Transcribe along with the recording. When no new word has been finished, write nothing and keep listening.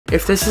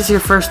If this is your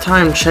first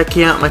time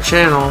checking out my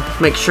channel,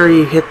 make sure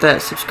you hit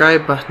that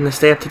subscribe button to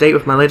stay up to date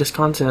with my latest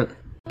content.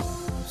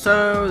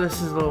 So,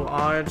 this is a little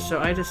odd, so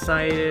I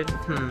decided,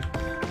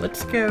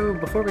 let's go,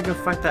 before we go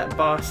fight that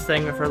boss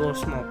thing with our little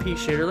small pea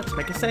shooter, let's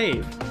make a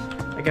save.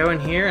 I go in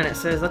here and it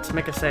says, let's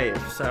make a save,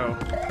 so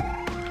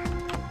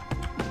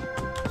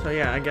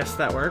yeah, I guess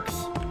that works.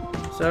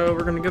 So,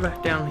 we're gonna go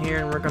back down here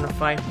and we're gonna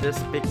fight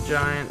this big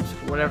giant,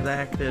 whatever the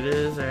heck it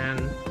is, and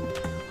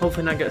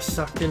hopefully not get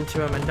sucked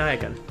into him and die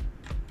again.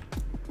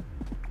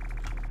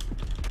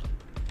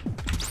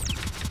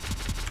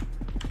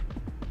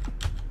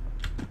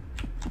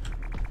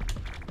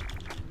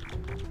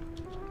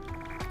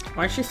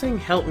 Why is she saying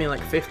help me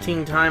like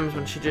 15 times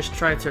when she just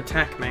tried to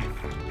attack me?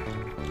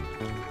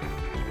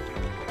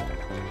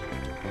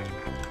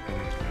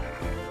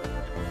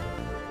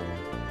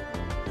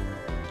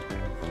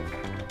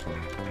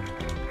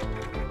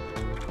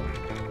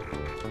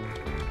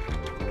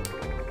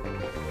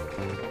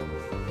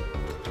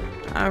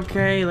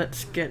 Okay,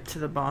 let's get to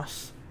the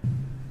boss.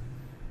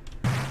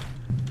 It's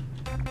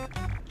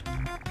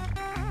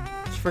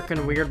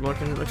freaking weird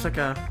looking. It looks like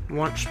a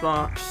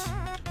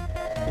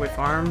lunchbox with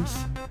arms.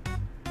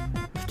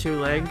 2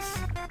 legs.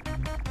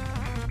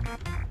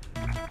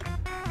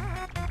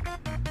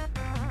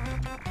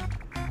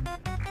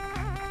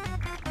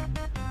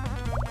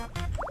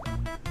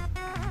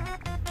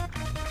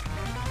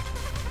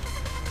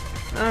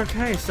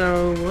 Okay,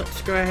 so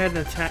let's go ahead and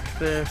attack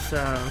this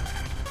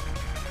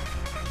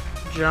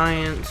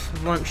giant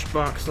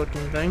lunchbox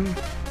looking thing.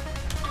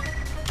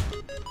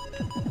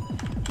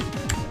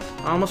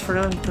 Almost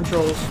forgot the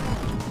controls.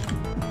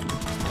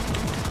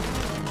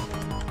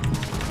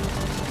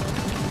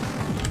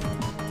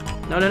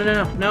 No,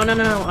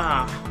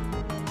 ah.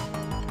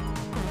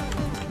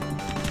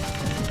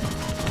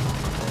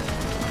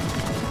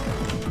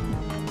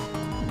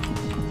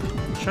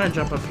 Try to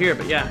jump up here,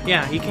 but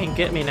yeah, you can't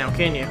get me now,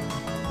 can you?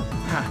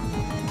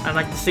 Ha. I'd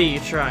like to see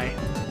you try.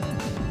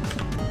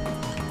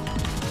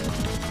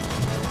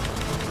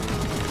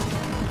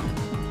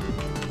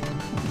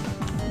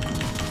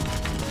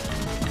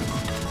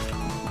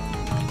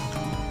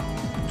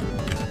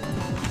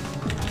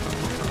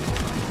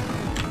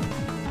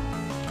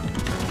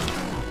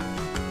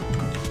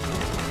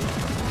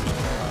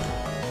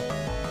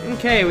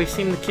 Okay, we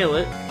seem to kill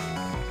it.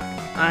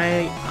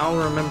 I'll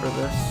remember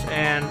this,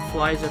 and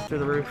flies up through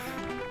the roof.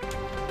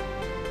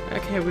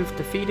 Okay, we've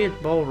defeated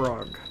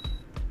Balrog.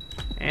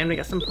 And we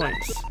got some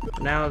points.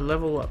 Now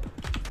level up.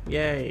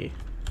 Yay.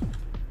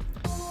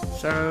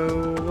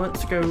 So,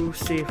 let's go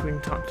see if we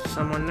can talk to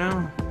someone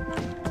now.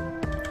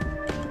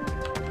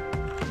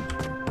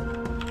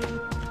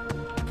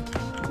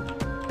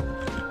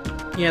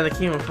 Yeah, the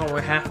king will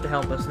probably have to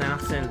help us now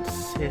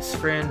since his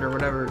friend or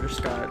whatever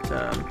just got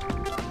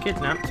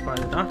kidnapped by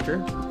the doctor.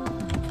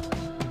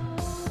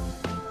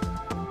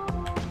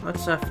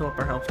 Let's fill up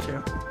our health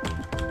too.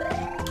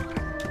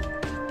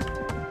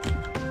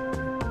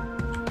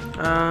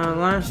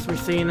 Last we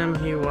seen him,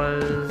 he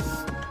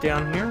was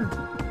down here.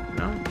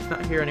 No, he's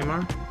not here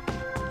anymore.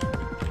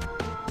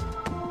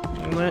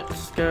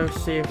 Let's go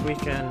see if we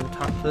can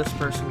talk to this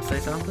person and say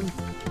something.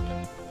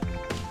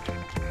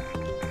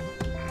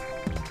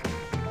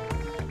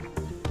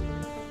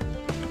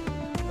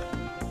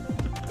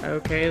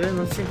 Okay then,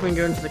 let's see if we can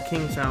go into the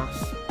king's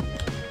house.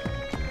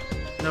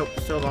 Nope,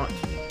 still locked.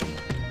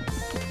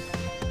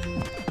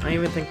 I don't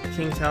even think the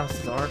king's house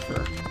is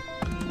Arthur.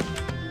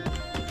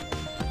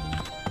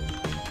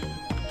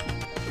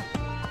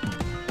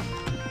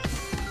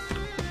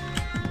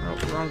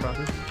 Oh, wrong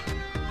button.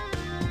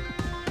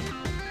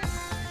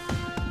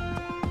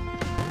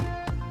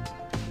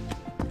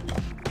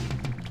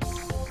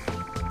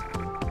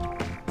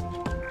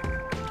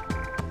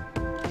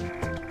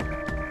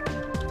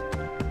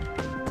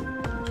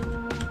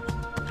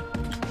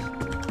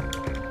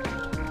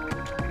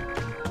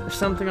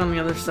 Something on the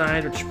other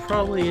side, which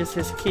probably is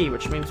his key,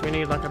 which means we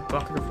need like a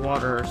bucket of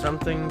water or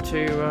something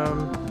to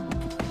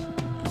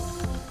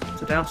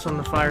douse on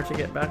the fire to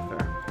get back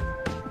there.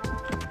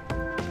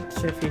 Let's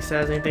see if he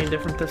says anything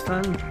different this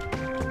time.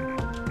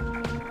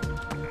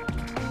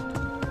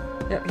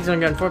 Yep, he's gonna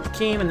go and fork the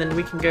key, and then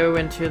we can go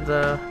into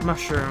the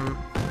mushroom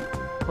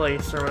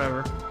place or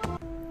whatever.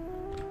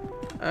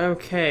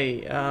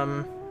 Okay,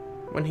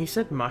 when he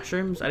said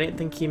mushrooms, I didn't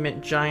think he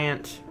meant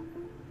giant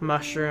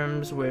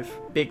mushrooms with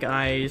big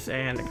eyes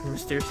and it can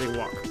mysteriously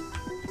walk.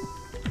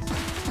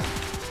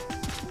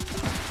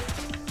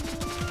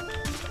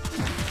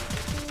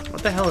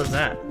 What the hell is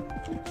that?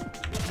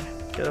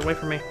 Get away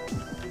from me.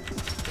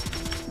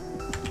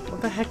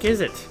 What the heck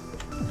is it?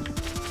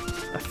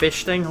 A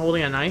fish thing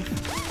holding a knife?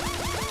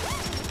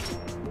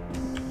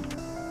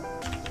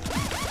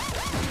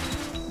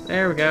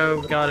 There we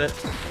go, got it.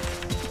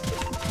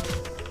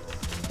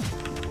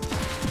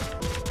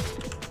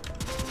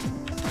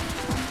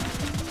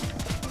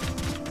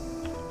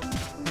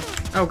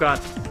 Oh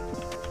god.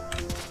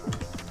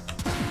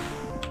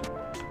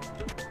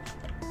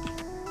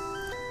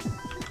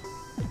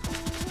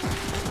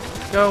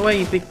 Go away,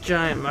 you big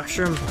giant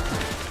mushroom.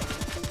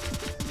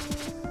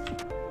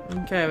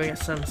 Okay, we got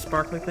some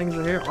sparkly things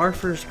right here.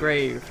 Arthur's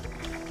grave.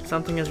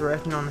 Something is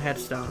written on the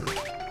headstone.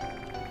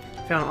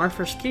 Found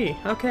Arthur's key.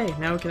 Okay,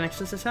 now we can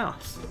access this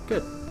house.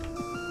 Good.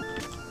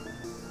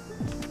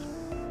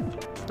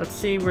 Let's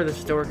see where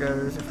this door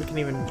goes, if we can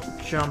even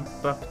jump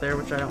up there,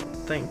 which I don't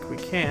think we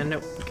can.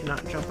 Nope, we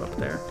cannot jump up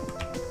there.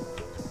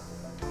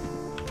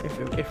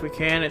 If we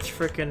can, it's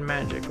freaking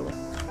magical.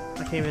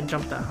 I can't even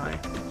jump that high.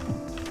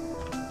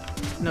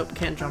 Nope,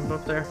 can't jump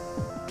up there.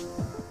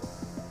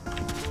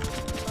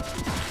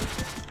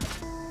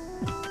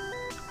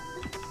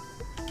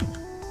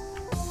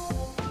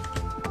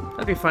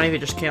 That'd be funny if you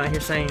just came out here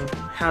saying,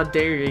 "How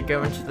dare you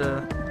go into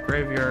the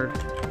graveyard."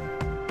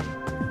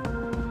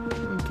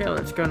 Okay,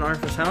 let's go to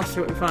Arthur's house,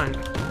 see what we find.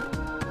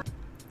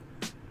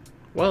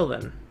 Well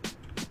then,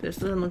 this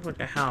doesn't look like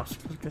a house,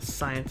 it looks like a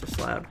scientist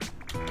lab.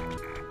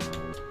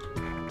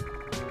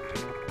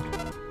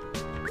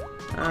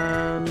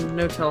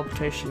 No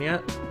teleportation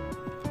yet.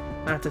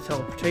 Not the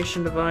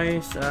teleportation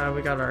device.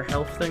 We got our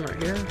health thing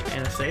right here,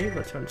 and a save.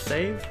 Let's go and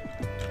save.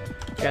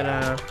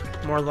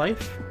 Got more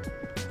life.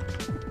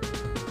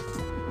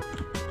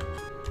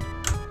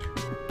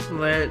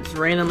 Let's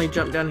randomly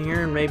jump down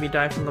here and maybe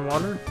die from the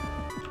water.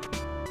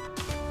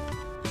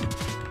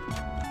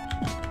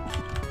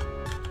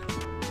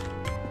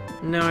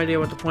 No idea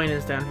what the point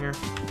is down here.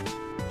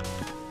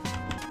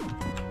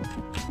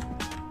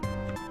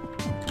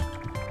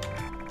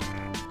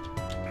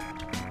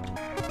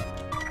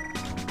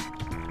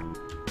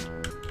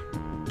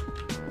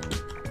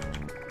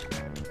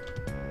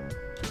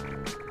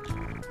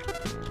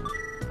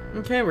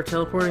 Okay, we're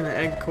teleporting the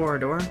egg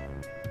corridor.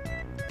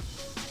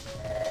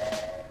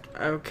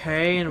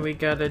 Okay, and we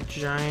got a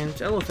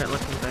giant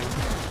elephant-looking thing.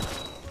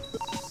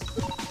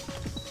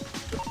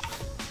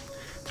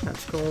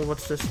 That's cool.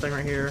 What's this thing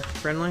right here?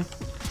 Friendly?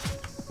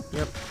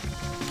 Yep.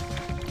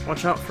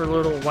 Watch out for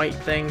little white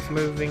things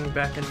moving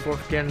back and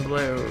forth getting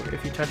blue.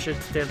 If you touch it,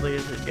 it's deadly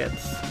as it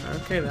gets.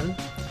 Okay then.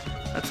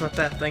 That's what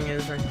that thing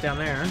is right down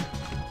there.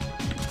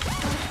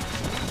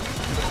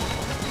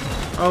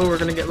 Oh, we're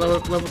gonna get level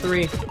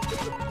 3.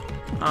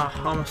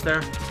 Ah, almost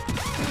there.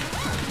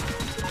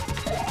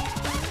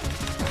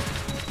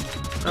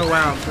 Oh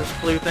wow, there's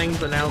blue things,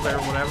 but now they're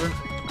whatever.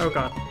 Oh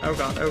god, oh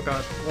god, oh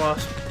god.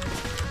 Wasp.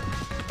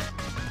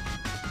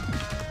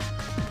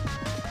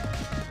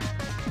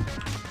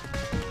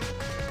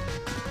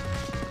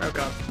 Oh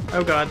god,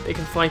 oh god, it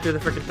can fly through the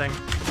frickin' thing.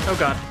 Oh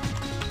god.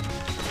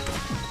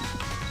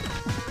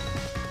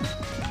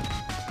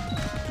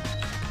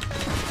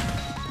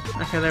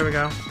 Okay, there we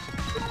go.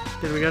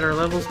 Did we get our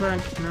levels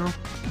back? No?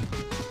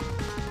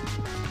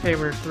 Okay,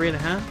 we're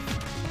 3.5.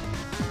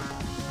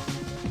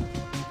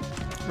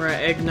 We're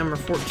at egg number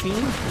 14.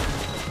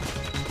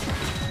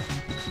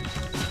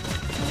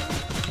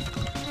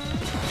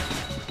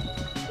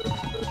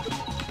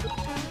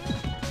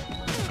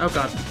 Oh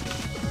god.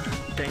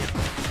 Dang it.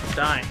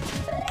 Die.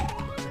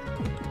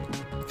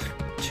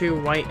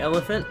 2 white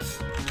elephants.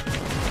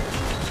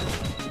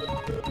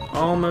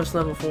 Almost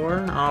level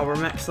 4. Oh, we're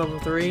max level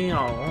 3.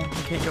 Oh,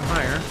 we can't go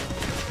higher.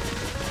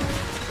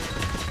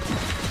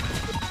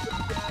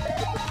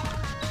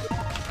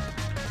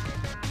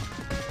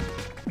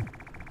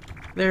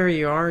 There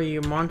you are,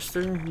 you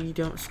monster. You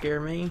don't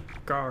scare me.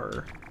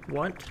 Gar.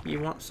 What? You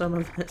want some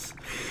of this?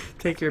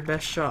 Take your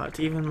best shot.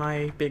 Even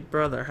my big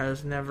brother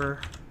has never...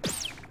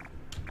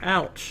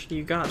 Ouch,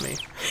 you got me.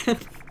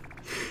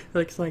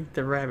 Looks like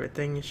the rabbit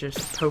thing is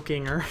just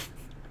poking her.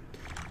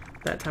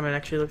 That time it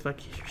actually looked like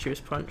she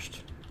was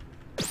punched.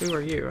 Who are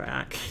you,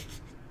 Ack?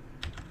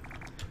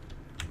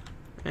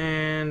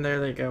 And there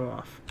they go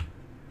off.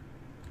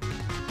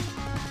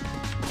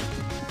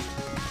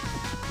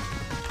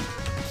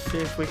 See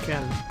if we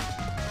can.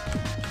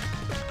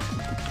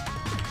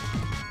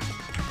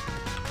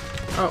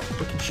 Oh,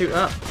 we can shoot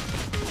up.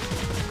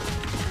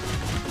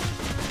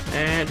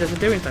 And it doesn't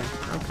do anything.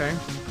 Okay.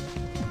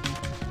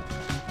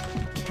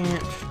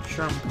 Can't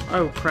jump.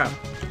 Oh, crap.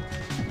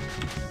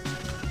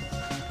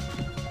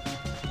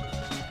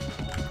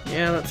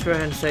 Yeah, let's go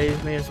ahead and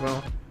save me as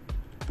well.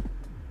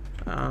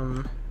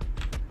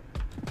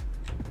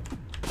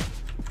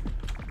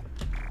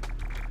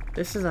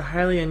 This is a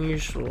highly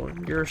unusual.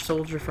 You're a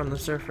soldier from the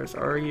surface,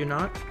 are you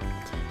not?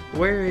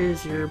 Where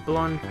is your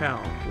blonde pal?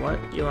 What?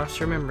 You lost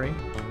your memory?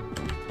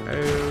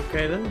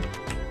 Okay then.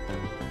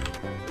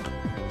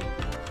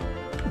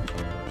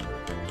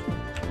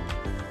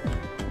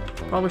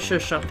 Probably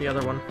should have shot the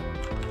other one.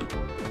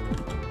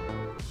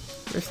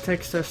 This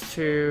takes us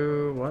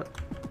to... what?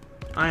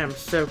 I am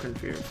so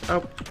confused.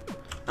 Oh.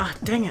 Ah,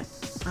 dang it.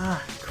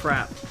 Ah,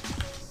 crap.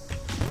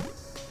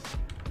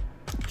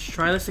 Let's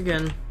try this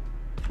again.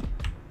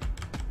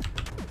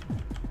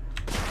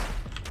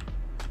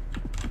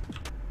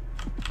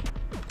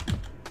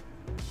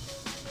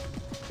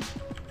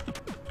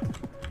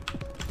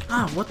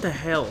 Ah, what the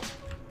hell?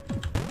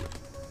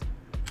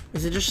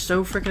 Is it just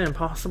so freaking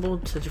impossible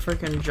to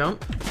freaking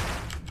jump?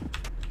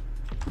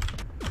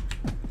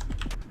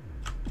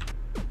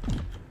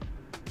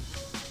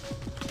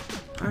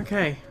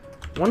 Okay,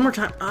 One more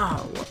time.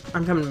 Oh,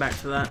 I'm coming back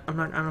to that. I'm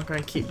not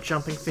gonna keep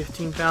jumping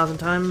 15,000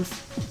 times.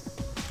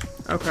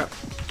 Oh crap.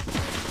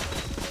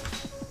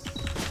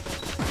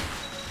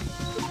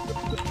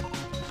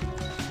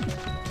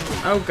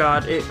 Oh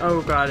god, it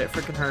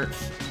freaking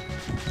hurts.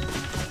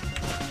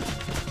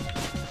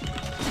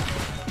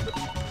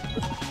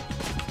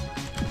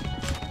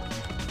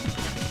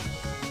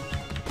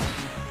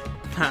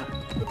 Ha.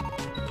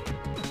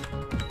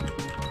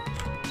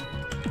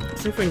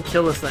 Let's see if we can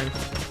kill this thing.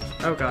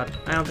 Oh god,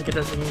 I don't think it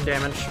does any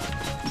damage.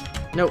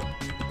 Nope,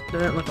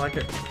 doesn't look like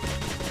it.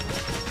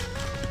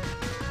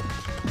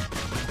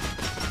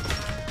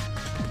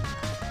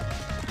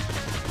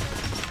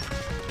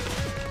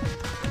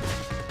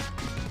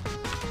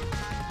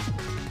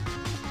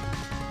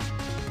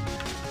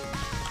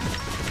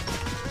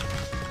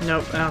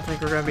 Nope, I don't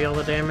think we're gonna be able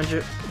to damage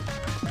it.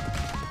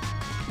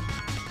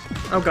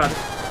 Oh god,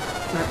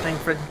 that thing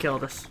freaking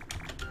killed us.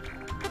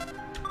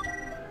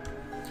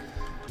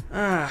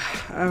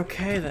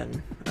 Okay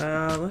then.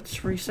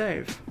 Let's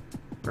resave.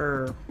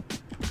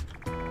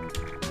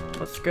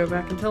 Let's go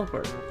back and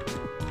teleport.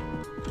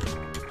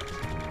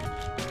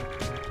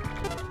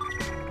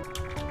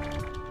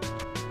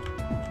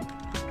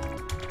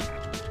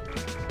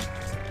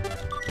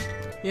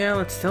 Yeah,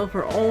 let's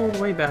teleport all the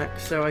way back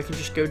so I can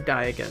just go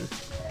die again.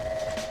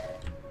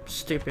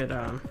 Stupid,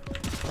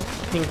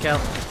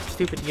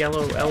 stupid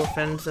yellow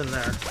elephants and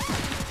their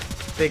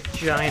big,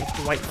 giant,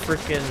 white,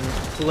 frickin'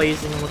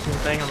 blazing looking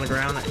thing on the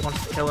ground that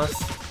wants to kill us.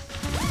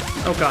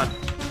 Oh god.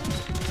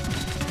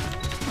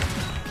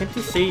 Can't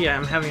you see? Yeah,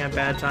 I'm having a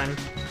bad time.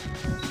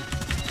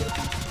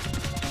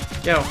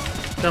 Yo,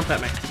 jump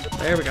at me.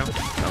 There we go.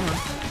 Come on.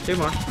 2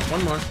 more.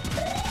 1 more.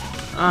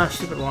 Ah,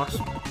 stupid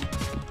wasp.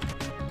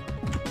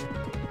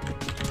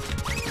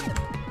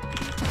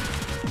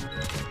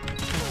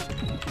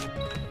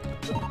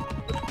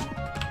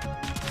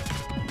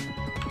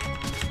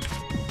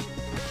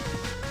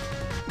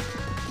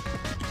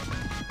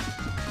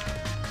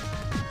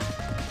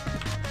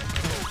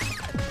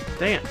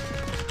 Dang it.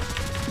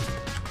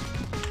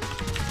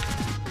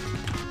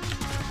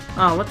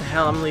 Oh, what the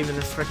hell? I'm leaving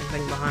this freaking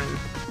thing behind.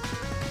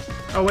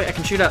 Oh, wait, I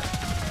can shoot up.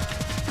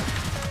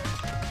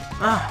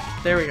 Ah,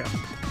 there we go.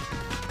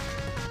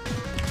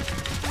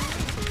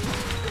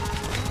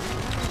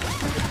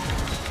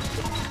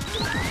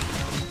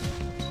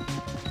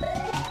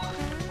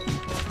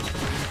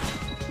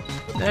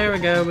 There we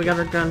go. We got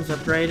our guns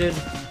upgraded.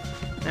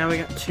 Now we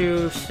got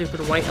 2 stupid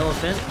white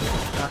elephants.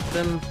 Got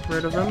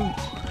rid of them.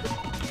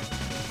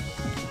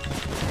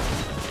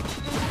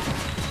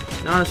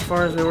 Not as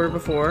far as we were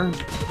before.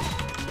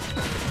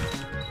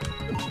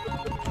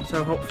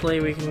 So hopefully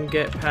we can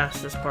get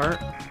past this part.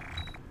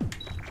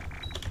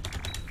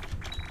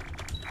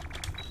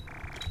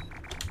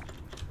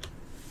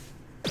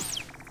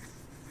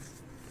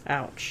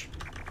 Ouch.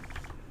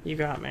 You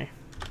got me.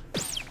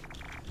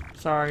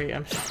 Sorry,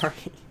 I'm sorry,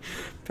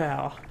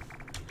 pal.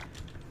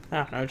 I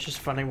don't know, it's just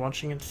funny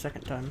watching it the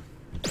second time.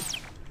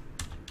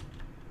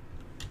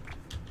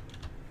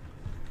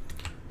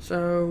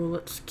 So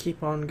let's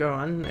keep on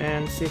going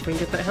and see if we can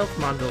get that health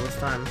module this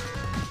time.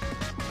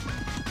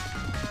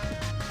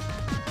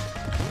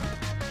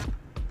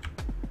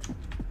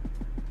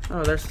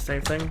 Oh, there's the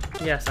save thing.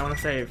 Yes, I want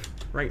to save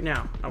right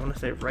now. I want to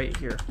save right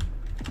here.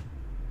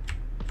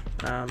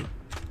 There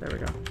we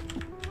go.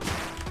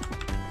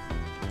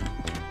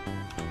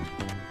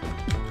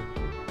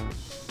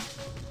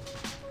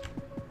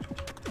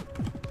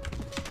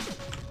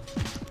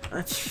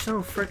 That's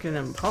so freaking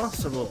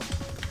impossible.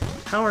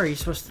 How are you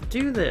supposed to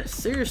do this?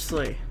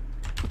 Seriously.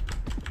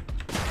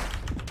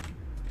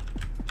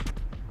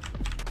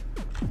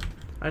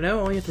 I know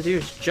all you have to do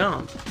is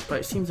jump, but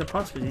it seems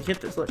impossible. You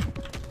hit this, look.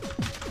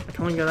 I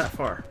can only go that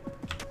far.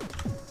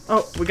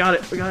 Oh, we got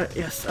it,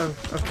 yes. Oh,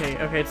 okay,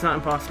 it's not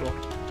impossible.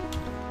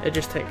 It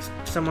just takes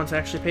someone to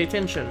actually pay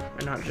attention,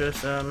 and not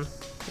just,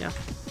 yeah.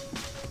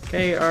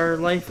 Okay, our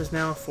life is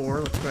now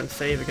 4. Let's go ahead and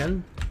save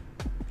again.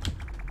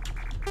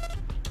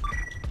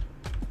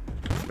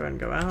 Go ahead and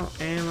go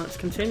out, and let's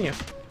continue.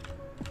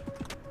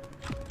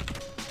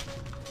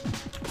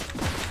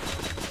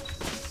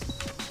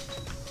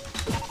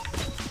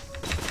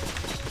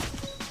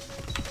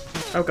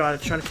 Oh god,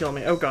 it's trying to kill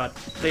me. Oh god.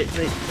 They're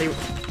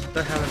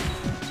having...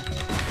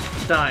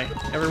 Die.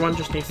 Everyone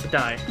just needs to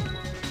die.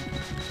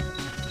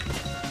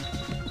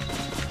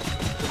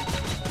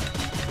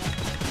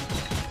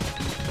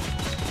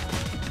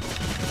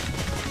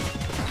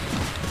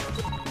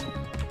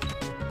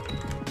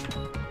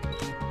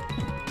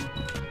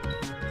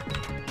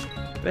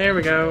 There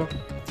we go.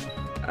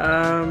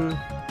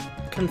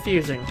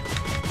 Confusing.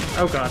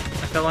 Oh god,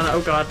 I fell on it.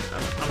 Oh god,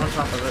 I'm on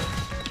top of it.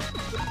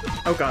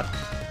 Oh god,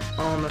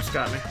 almost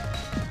got me.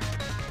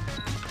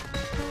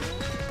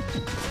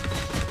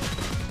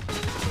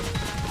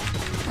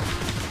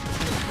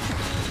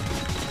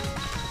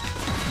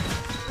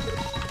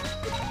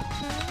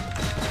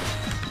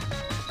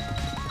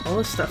 All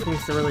this stuff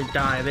needs to really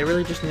die. They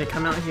really just need to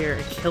come out here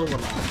and kill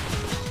them all.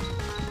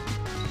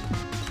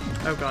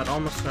 Oh god,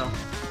 almost fell.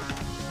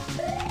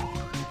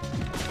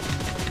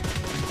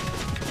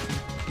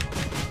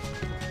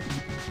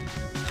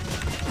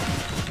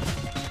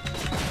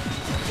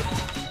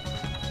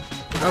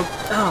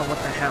 Oh, what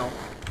the hell?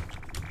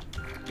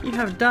 You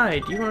have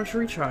died. You want us to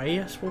retry?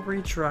 Yes, we'll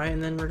retry,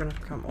 and then we're gonna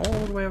come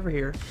all the way over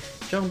here,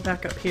 jump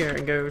back up here,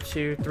 and go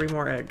to 3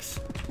 more eggs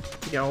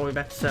to get all the way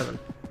back to 7.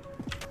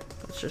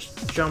 Let's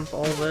just jump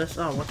all this.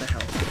 Oh, what the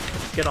hell?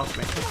 Get off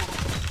me.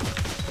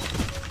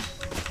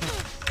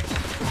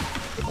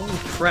 Holy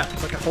crap,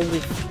 it's like a holy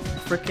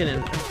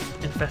frickin'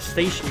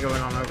 infestation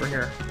going on over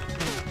here.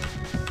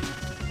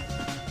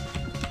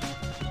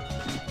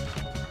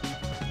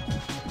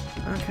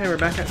 Okay, we're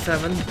back at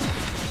 7.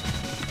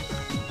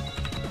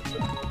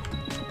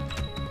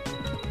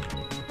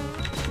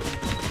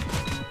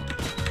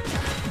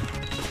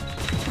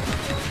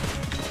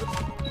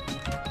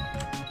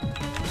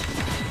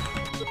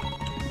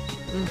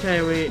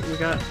 Okay, we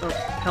got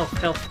health.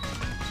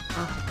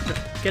 Oh,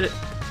 get it.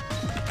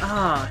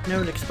 Ah,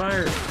 no, it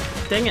expired.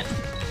 Dang it.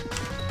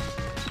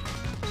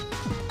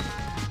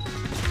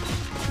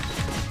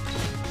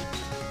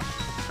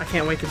 I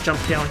can't wait to jump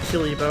down and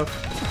kill you both.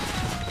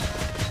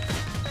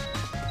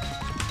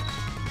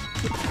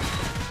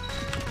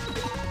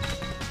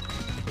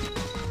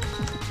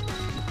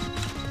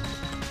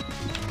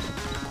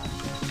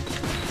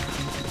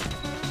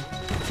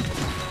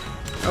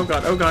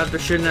 Oh god, they're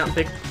shooting out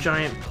big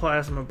giant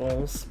plasma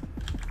balls.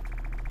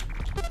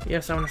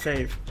 Yes, I want to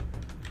save.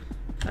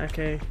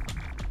 Okay,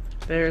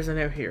 there's a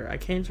note here. I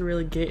can't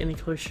really get any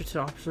closer to the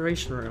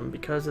observation room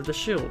because of the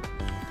shield.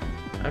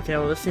 Okay,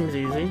 well this seems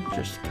easy.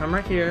 Just come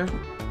right here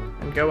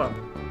and go up.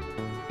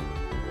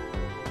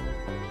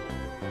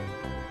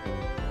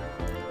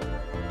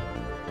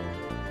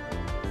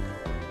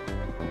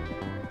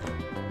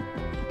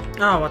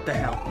 Oh, what the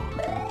hell?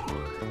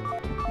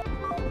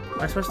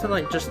 Am I supposed to,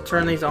 like, just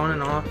turn these on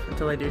and off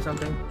until they do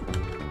something?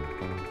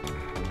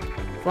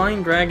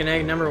 Flying Dragon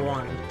Egg number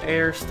 1.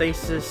 Air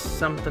stasis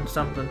something.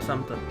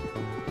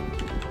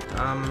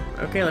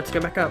 Okay, let's go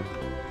back up.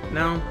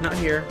 No, not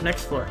here.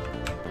 Next floor.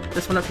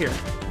 This one up here.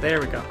 There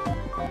we go.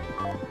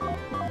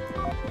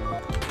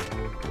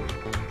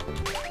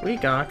 We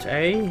got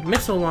a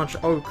missile launcher.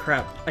 Oh,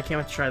 crap. I can't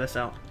wait to try this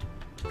out.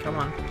 Come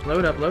on.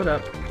 Load up.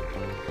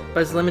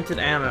 But it's limited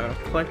ammo.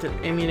 Collected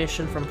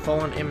ammunition from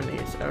fallen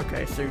enemies.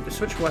 Okay, so to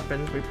switch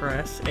weapons, we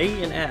press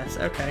A and S.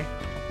 Okay.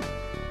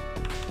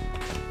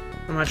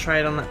 I'm gonna try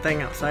it on that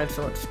thing outside,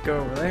 so let's go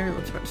over there.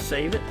 Let's go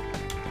save it.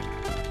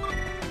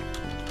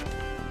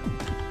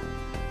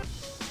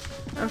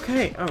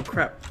 Okay. Oh,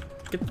 crap.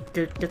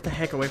 Get the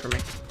heck away from me.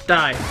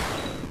 Die.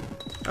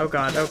 Oh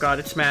god,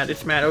 it's mad.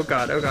 Oh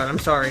god, I'm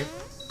sorry.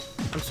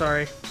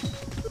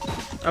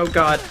 Oh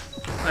god.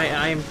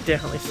 I am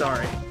definitely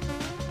sorry.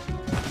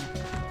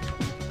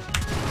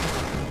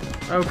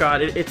 Oh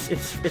god,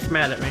 it's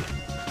mad at me.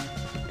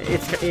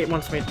 It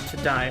wants me to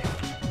die.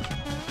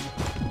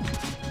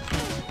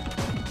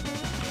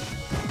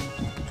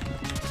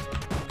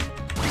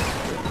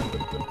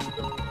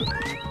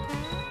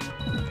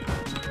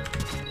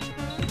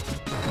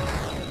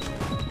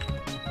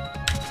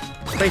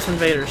 Space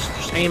Invaders,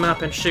 just aim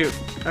up and shoot.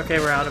 Okay,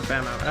 we're out of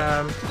ammo.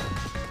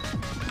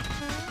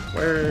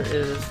 Where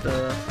is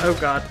the... Oh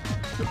god.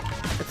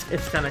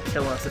 It's gonna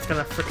kill us. It's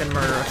gonna frickin'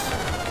 murder us.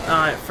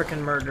 Ah, it frickin'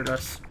 murdered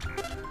us.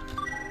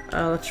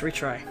 Let's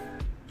retry.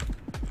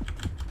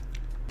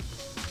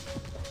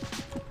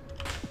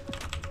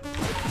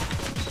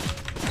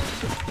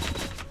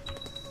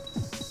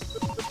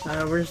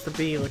 Where's the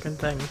bee looking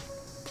thing?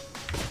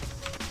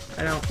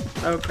 I don't...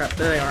 Oh crap,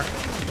 there they are.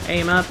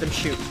 Aim up and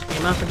shoot.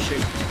 Aim up and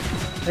shoot.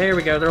 There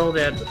we go, they're all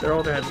dead.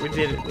 We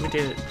did it. We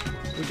did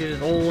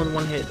it all in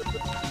one hit.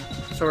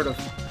 Sort of.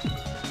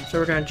 So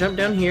we're gonna jump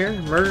down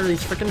here, murder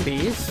these frickin'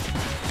 bees.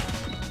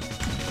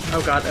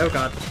 Oh god.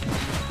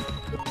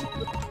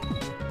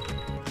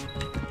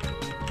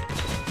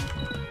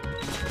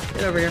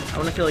 Get over here, I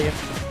wanna kill you.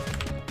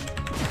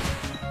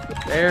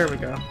 There we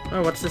go.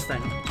 Oh, what's this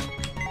thing?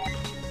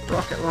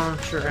 Rocket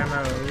launcher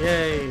ammo,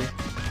 yay!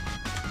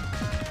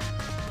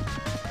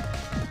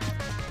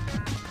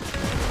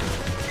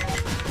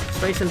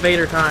 Space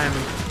Invader time!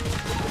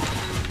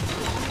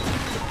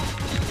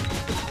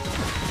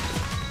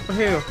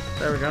 Woohoo!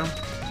 There we go.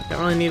 Don't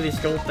really need these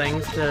gold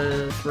things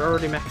because we're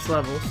already max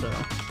level, so...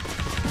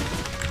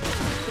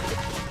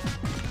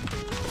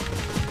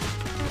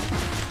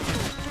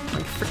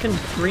 Like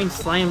frickin' green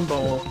slime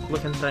ball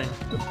looking thing.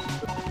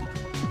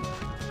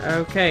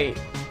 Okay.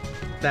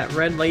 That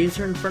red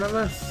laser in front of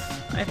us?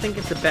 I think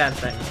it's a bad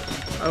thing.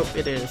 Oh,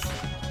 it is.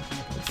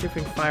 Let's see if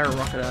we can fire a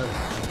rocket out of it.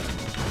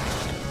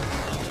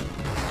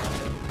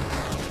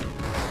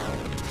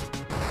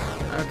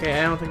 Okay,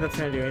 I don't think that's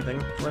gonna do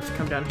anything. Let's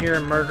come down here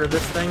and murder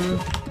this thing.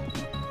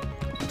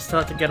 Still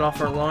have to get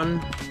off our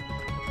lawn.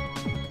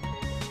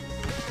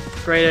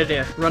 Great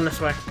idea. Run this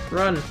way.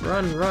 Run.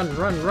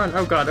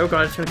 Oh god,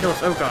 it's gonna kill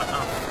us. Oh god.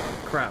 Oh,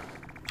 crap.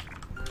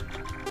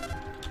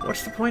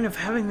 What's the point of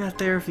having that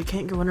there if you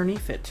can't go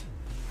underneath it?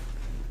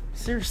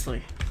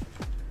 Seriously.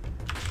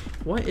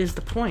 What is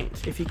the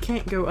point if you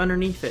can't go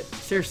underneath it?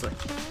 Seriously.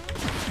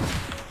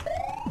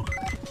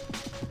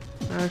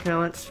 Okay,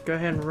 let's go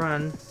ahead and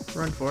run.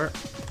 Run for it.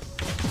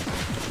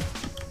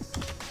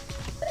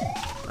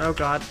 Oh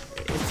god.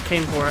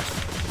 came for us.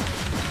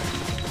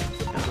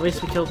 At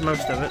least we killed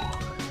most of it.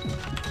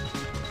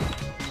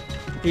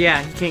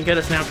 Yeah, you can't get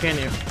us now, can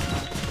you?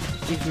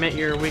 You've met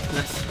your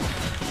weakness.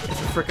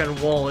 It's a frickin'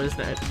 wall, isn't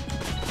it?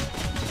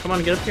 Come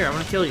on, get up here. I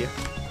want to kill you.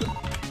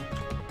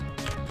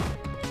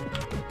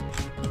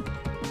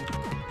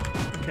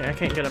 Okay, I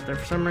can't get up there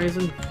for some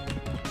reason.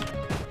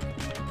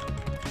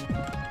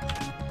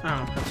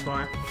 Oh, that's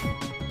why.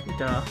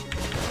 Duh.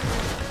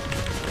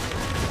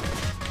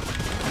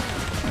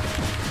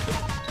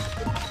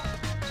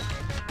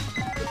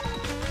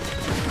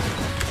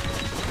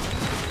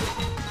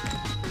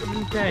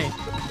 Okay,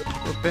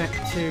 we're back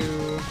to...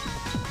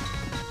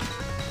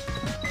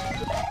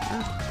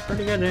 Oh,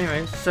 pretty good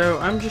anyway. So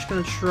I'm just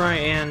gonna try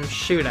and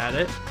shoot at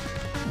it.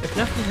 If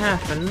nothing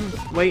happens...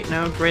 Wait,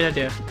 no, great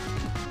idea.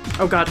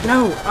 Oh god,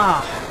 no!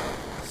 Ah!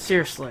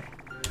 Seriously.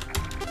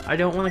 I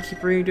don't want to keep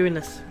redoing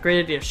this. Great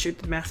idea, shoot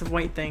the massive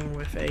white thing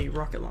with a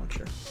rocket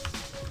launcher.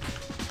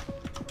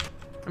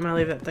 I'm gonna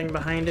leave that thing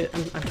behind it.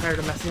 I'm tired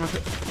of messing with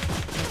it.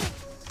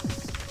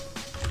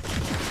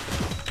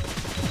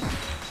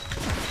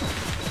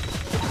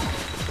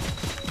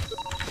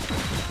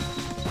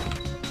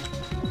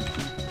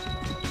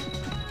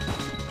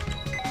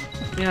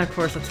 Yeah, of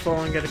course, let's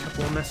fall and get a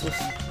couple of missiles.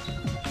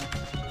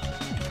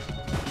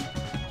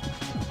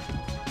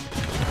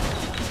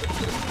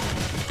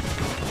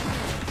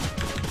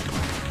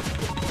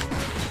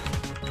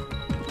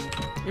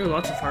 Ooh,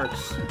 lots of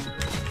hearts.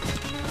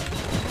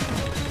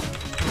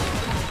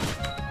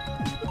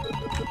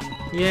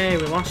 Yay,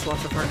 we lost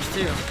lots of hearts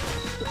too.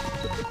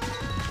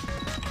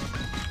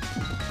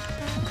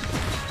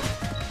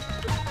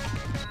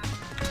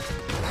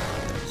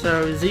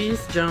 So Z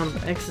is to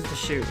jump, X is to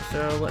shoot,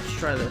 so let's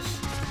try this.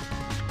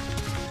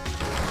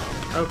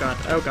 Oh god,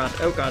 oh god,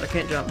 oh god, I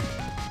can't jump.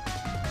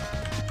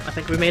 I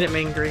think we made it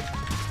angry.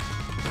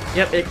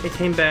 Yep, it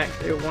came back.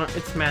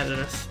 It's mad at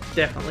us.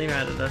 Definitely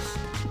mad at us.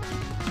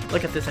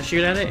 Look at this, I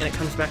shoot at it and it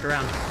comes back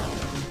around.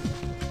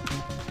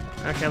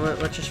 Okay,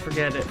 let's just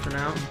forget it for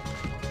now.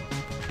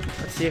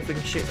 Let's see if we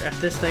can shoot at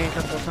this thing a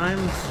couple of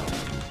times.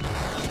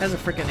 It has a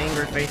freaking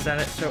angry face at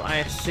it, so I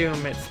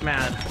assume it's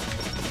mad.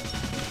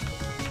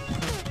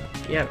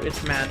 Yep,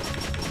 it's mad.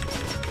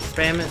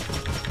 Spam it.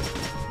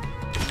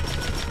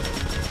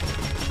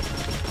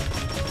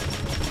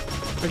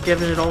 We're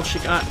giving it all she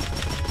got.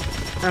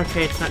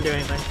 Okay, it's not doing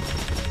anything.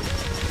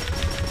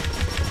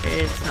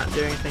 It's not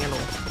doing anything at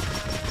all.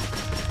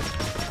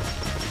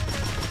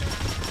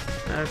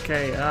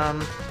 Okay, ah,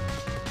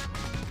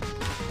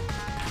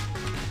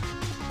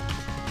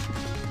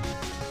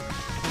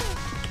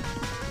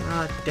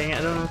 dang it,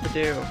 I don't know what to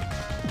do.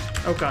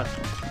 Oh god.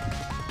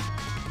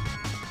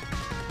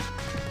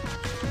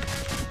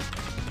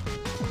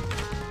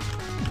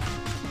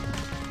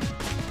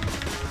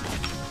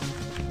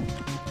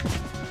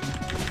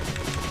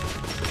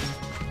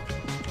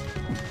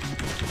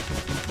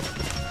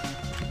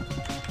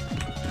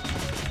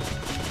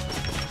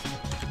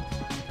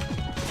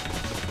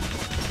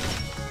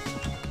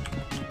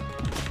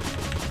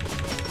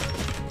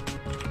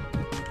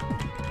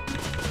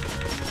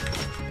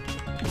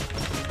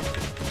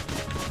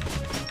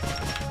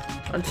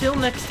 Until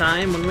next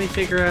time, when we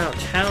figure out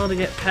how to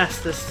get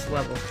past this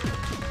level.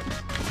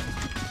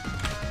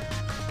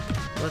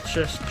 Let's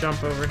just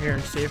jump over here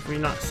and see if we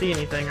not see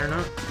anything or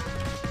not.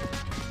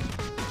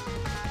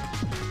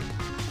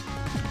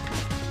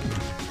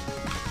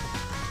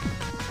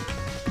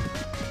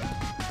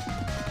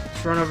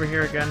 Let's run over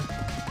here again.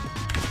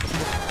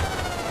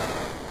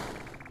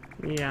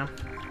 Yeah.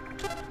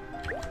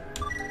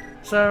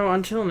 So,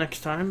 until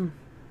next time,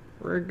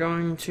 we're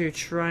going to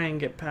try and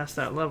get past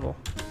that level.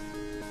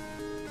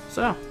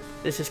 So,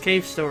 this is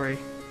Cave Story.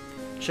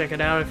 Check it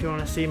out if you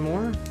want to see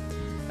more.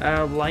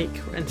 Like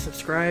and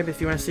subscribe if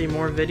you want to see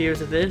more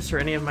videos of this or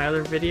any of my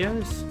other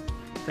videos.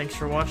 Thanks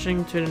for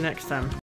watching. Tune in next time.